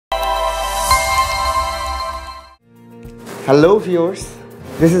Hello viewers,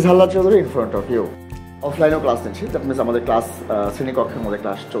 this is Halla Chaudhary in front of you. Offline class নিচ্ছি, that means আমাদের class শ্রেণীকক্ষের মধ্যে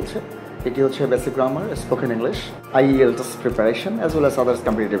class চলছে। এটি হচ্ছে basic grammar, spoken English, IELTS preparation as well as others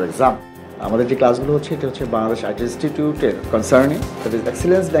competitive exam. আমাদের যে ক্লাসগুলো হচ্ছে এটা হচ্ছে বাংলাদেশ IT ইনস্টিটিউটের concerning, that is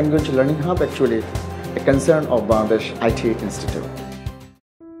Excellence Language Learning Hub, actually a concern of Bangladesh IT Institute.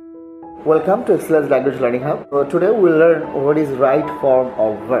 Welcome to Excellence Language Learning Hub. So today we'll learn what is right form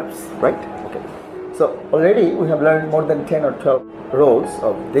of verbs, right? Okay. So already we have learned more than 10 or 12 roles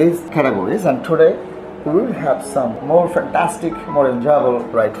of these categories, and today we will have some more fantastic, more enjoyable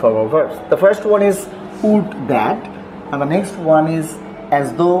right form of verbs. The first one is would that, and the next one is as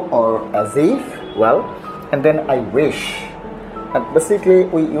though or as if, well, and then I wish. And basically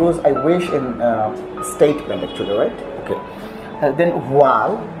we use I wish in statement actually, right? Okay. And then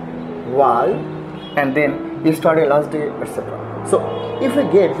while, and then yesterday, last day, etc. So if we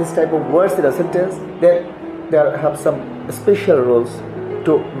get this type of words in a sentence, then there have some special rules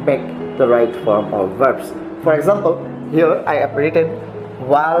to make the right form of verbs. For example, here I have written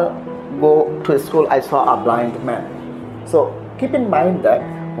while go to school I saw a blind man. So keep in mind that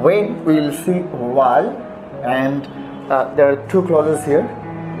when we will see while, and there are two clauses here,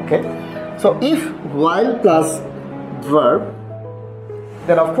 okay? So if while plus verb,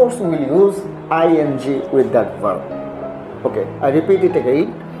 then of course we will use ing with that verb. Okay, I repeat it again.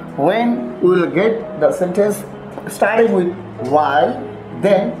 When we will get the sentence starting with while,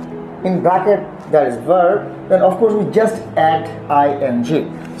 then in bracket there is verb, then of course we just add ing.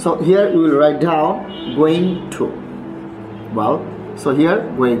 So here we will write down going to. Well, so here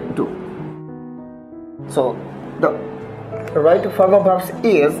going to. So the right form of verbs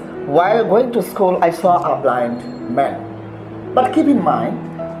is while going to school I saw a blind man. But keep in mind,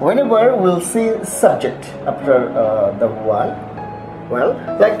 whenever we'll see subject after the while, well,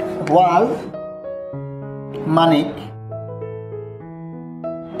 like while Manik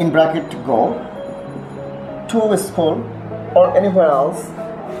in bracket go to school or anywhere else,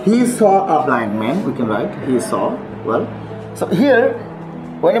 he saw a blind man, we can write he saw, well. So here,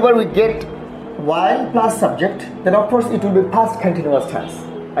 whenever we get while plus subject, then of course it will be past continuous tense.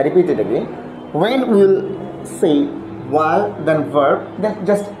 I repeat it again. When we'll say while, then verb, then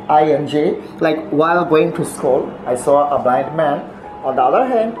just ing, like while going to school I saw a blind man. On the other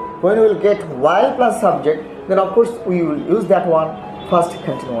hand, when we will get while plus subject, then of course we will use that one past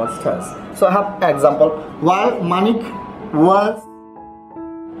continuous tense. So I have an example. While Manik was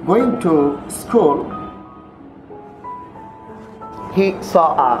going to school, he saw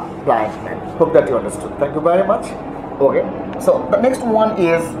a blind man. Hope that you understood. Thank you very much. Okay, so the next one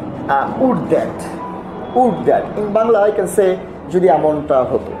is would that. Would that. In Bangla I can say jodi amonta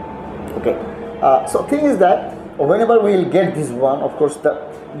hoto. Okay, so thing is that whenever we will get this one, of course the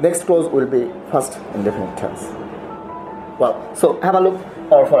next clause will be first indefinite tense. Well, so have a look.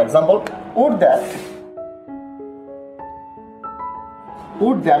 Or for example, would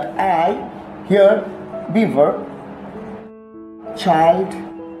that I, here be verb, child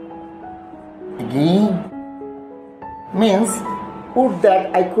again, means would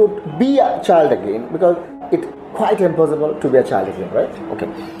that I could be a child again, because it's quite impossible to be a child again, right? Okay,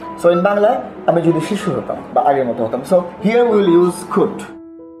 so in Bangla আমি যদি শিশু হতাম বা আগের মতো হতাম, so here we will use could.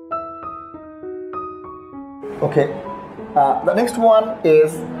 Okay, the next one is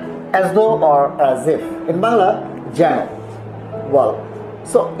as though or as if. In Bangla jano. Well,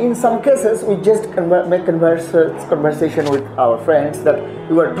 so in some cases we just make conversation with our friends that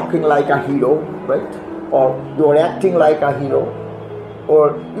you are talking like a hero, right? Or you are acting like a hero, or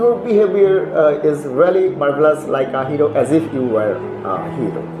your behavior is really marvelous like a hero, as if you were a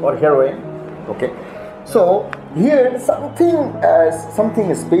hero or heroine. Okay, so here something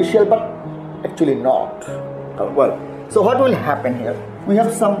is special, but actually not. Well, so what will happen here? We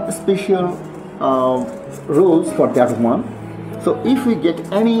have some special rules for that one. So if we get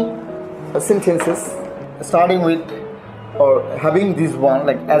any sentences starting with or having this one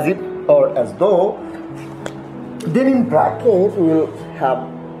like as if or as though, then in bracket we will have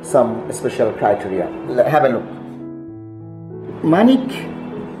some special criteria. Have a look. Manik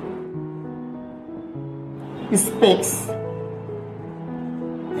speaks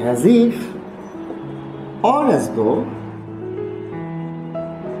as if or as though.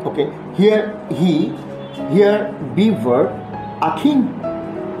 Okay, here he, here be verb, a king,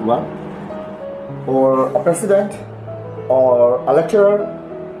 well, or a president, or a lecturer,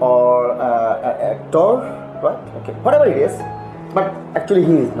 or an actor, right? Okay, whatever it is, but actually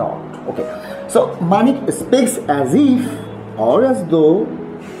he is not. Okay, so Manik speaks as if or as though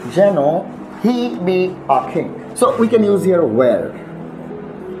Jano he be a king. So we can use here where.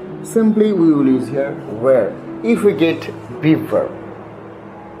 Simply we will use here where. if we get be verb?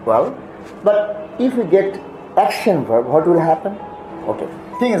 Well, but if we get action verb, what will happen? Okay,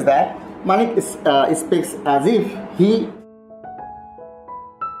 thing is that Manik speaks as if he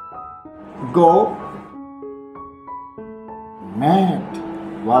go mad.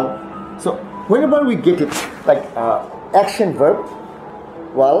 Well, so whenever we get it like action verb,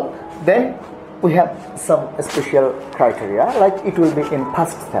 well, then we have some special criteria, like it will be in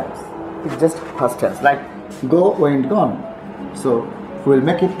past tense. It's just past tense, like go, went, gone. So we'll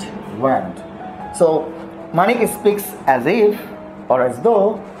make it went. So Manik speaks as if or as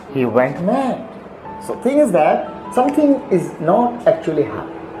though he went mad. So thing is that something is not actually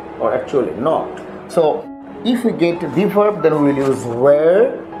happened or actually not. So if we get the verb, then we will use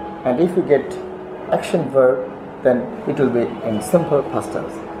were, and if we get action verb, then it will be in simple past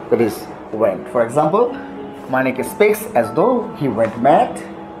tense, that is went. For example, Manik speaks as though he went mad.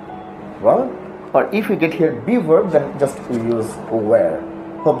 Well, or if we get here be verb, then just we use were.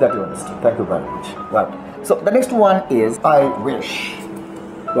 Hope that you understood. Thank you very much. Well, so the next one is I wish.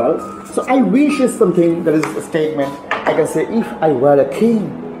 Well, so I wish is something that is a statement. I can say if I were a king,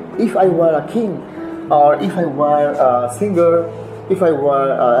 if I were a king, or if I were a singer, if I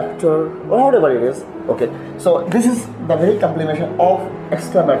were an actor, or whatever it is. Okay, so this is the very complementation of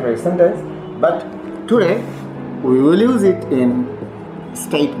exclamatory sentence, but today we will use it in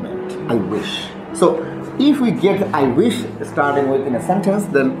statement. I wish. So if we get I wish starting with in a sentence,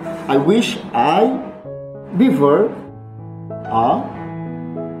 then I wish I be verb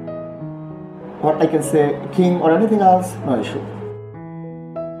or I can say king or anything else, no issue.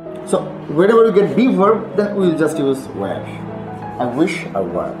 So whenever we get be verb, then we will just use were. I wish I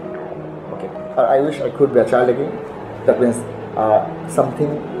were. Okay. Or I wish I could be a child again. That means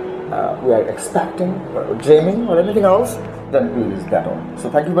something we are expecting or dreaming or anything else, then we will use that one. So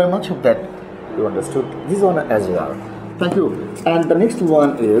thank you very much. Hope that you understood this one as well. Thank you. And the next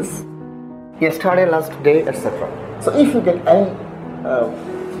one is yesterday, last day, etc. So if you get any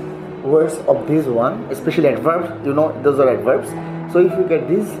words of this one, especially adverbs, you know those are adverbs. So if you get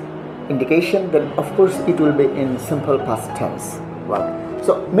this indication, then of course it will be in simple past tense. Well,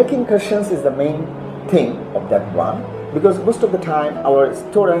 so making questions is the main thing of that one, because most of the time our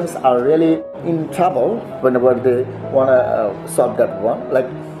students are really in trouble whenever they want to solve that one. Like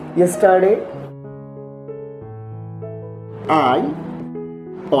yesterday I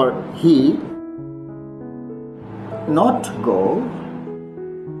or he not go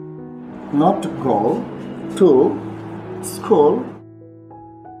to school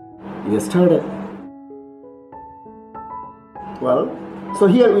yesterday. Well, so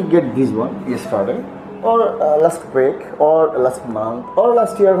here we get this one, yesterday, or last week, or last month, or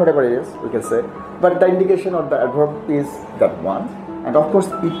last year, whatever it is, we can say. But the indication of the adverb is that one, and of course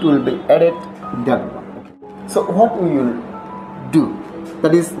it will be added that one. Okay. So what we will do,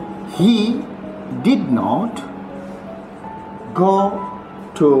 that is, he did not go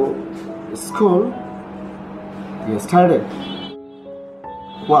to school yesterday.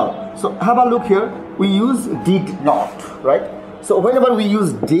 Well, so have a look here. We use did not, right? So whenever we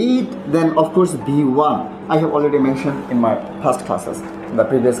use did, then of course be1. I have already mentioned in my past classes, in the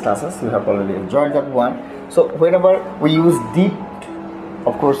previous classes, you have already enjoyed that one. So whenever we use did,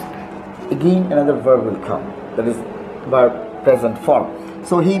 of course, again another verb will come. That is verb present form.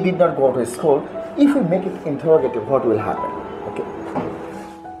 So he did not go to school. If we make it interrogative, what will happen? Okay.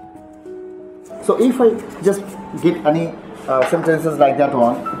 So if I just get any sentences like that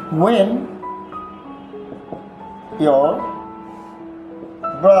one, when your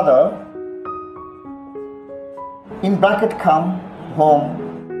brother in bracket come home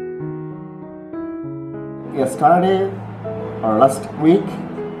yesterday or last week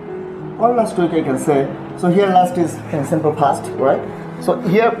I can say. So here last is in simple past, right? So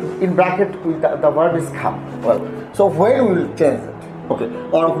here in bracket the verb is come. Well, so when we will change it, okay,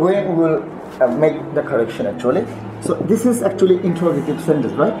 or when we will make the correction actually. So this is actually interrogative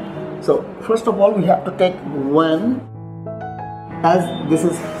sentence, right? So first of all we have to take when. As this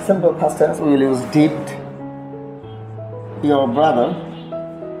is simple past tense, we will use did your brother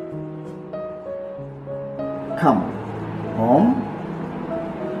come home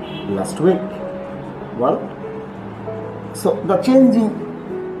last week. Well, so the changing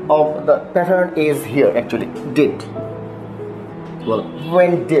of the pattern is here actually, did. Well,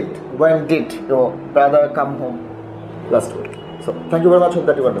 when did your brother come home last week? So thank you very much, hope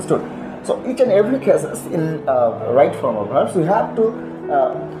that you understood. So each and every case in right form of verbs, we have to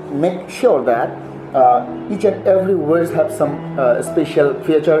make sure that each and every words have some special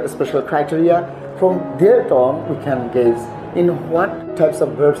feature, special criteria. From there on, we can gauge in what types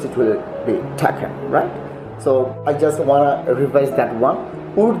of verbs it will be taken, right? So I just wanna revise that one.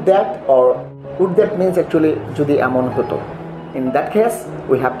 Would that, or would that means actually jodi emon hoto. In that case,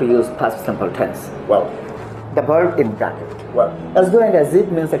 we have to use past simple tense. Well, the verb in bracket. Well, as though and as if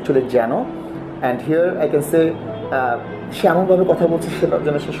means actually jano, and here I can say she emon bhabe kotha bolche সেটার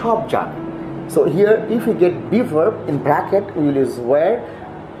জন্য সে সব জানে. So here, if we get be verb in bracket, we will use where.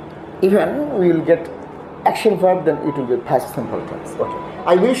 Even we will get action verb, then it will be past simple tense. Okay.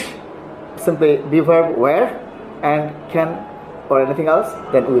 I wish simply be verb where and can or anything else,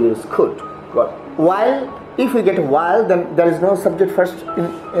 then we will use could. Well, while, if we get while, then there is no subject first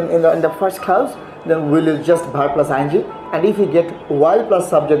in the first clause, then we will use just verb plus ing. And if we get while plus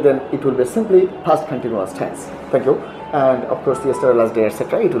subject, then it will be simply past continuous tense. Thank you. And of course, yesterday, last day, etc.,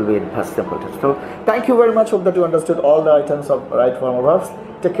 it will be in past simple tense. So thank you very much. Hope that you understood all the items of right form of verbs.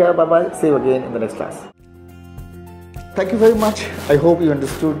 Take care. Bye bye. See you again in the next class. Thank you very much. I hope you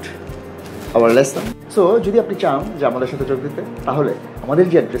understood our lesson. So যদি আপনি চান যে আমাদের সাথে যোগ দিতে, তাহলে আমাদের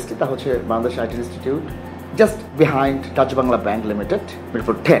যে অ্যাড্রেসটি তা হচ্ছে Bangladesh IT institute, just behind touch Bangla bank limited,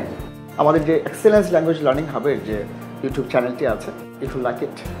 Mirpur 10। আমাদের যে এক্সেলেন্স ল্যাঙ্গুয়েজ লার্নিং হাবের যে ইউটিউব চ্যানেলটি আছে, if you like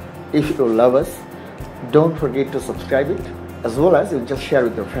it, if you love us, don't forget to subscribe it, as well as you just share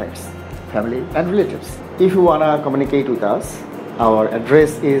with your friends, family and relatives. If you wanna communicate with us, our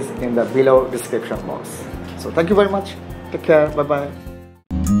address is in the below description box. So thank you very much. Take care. Bye bye.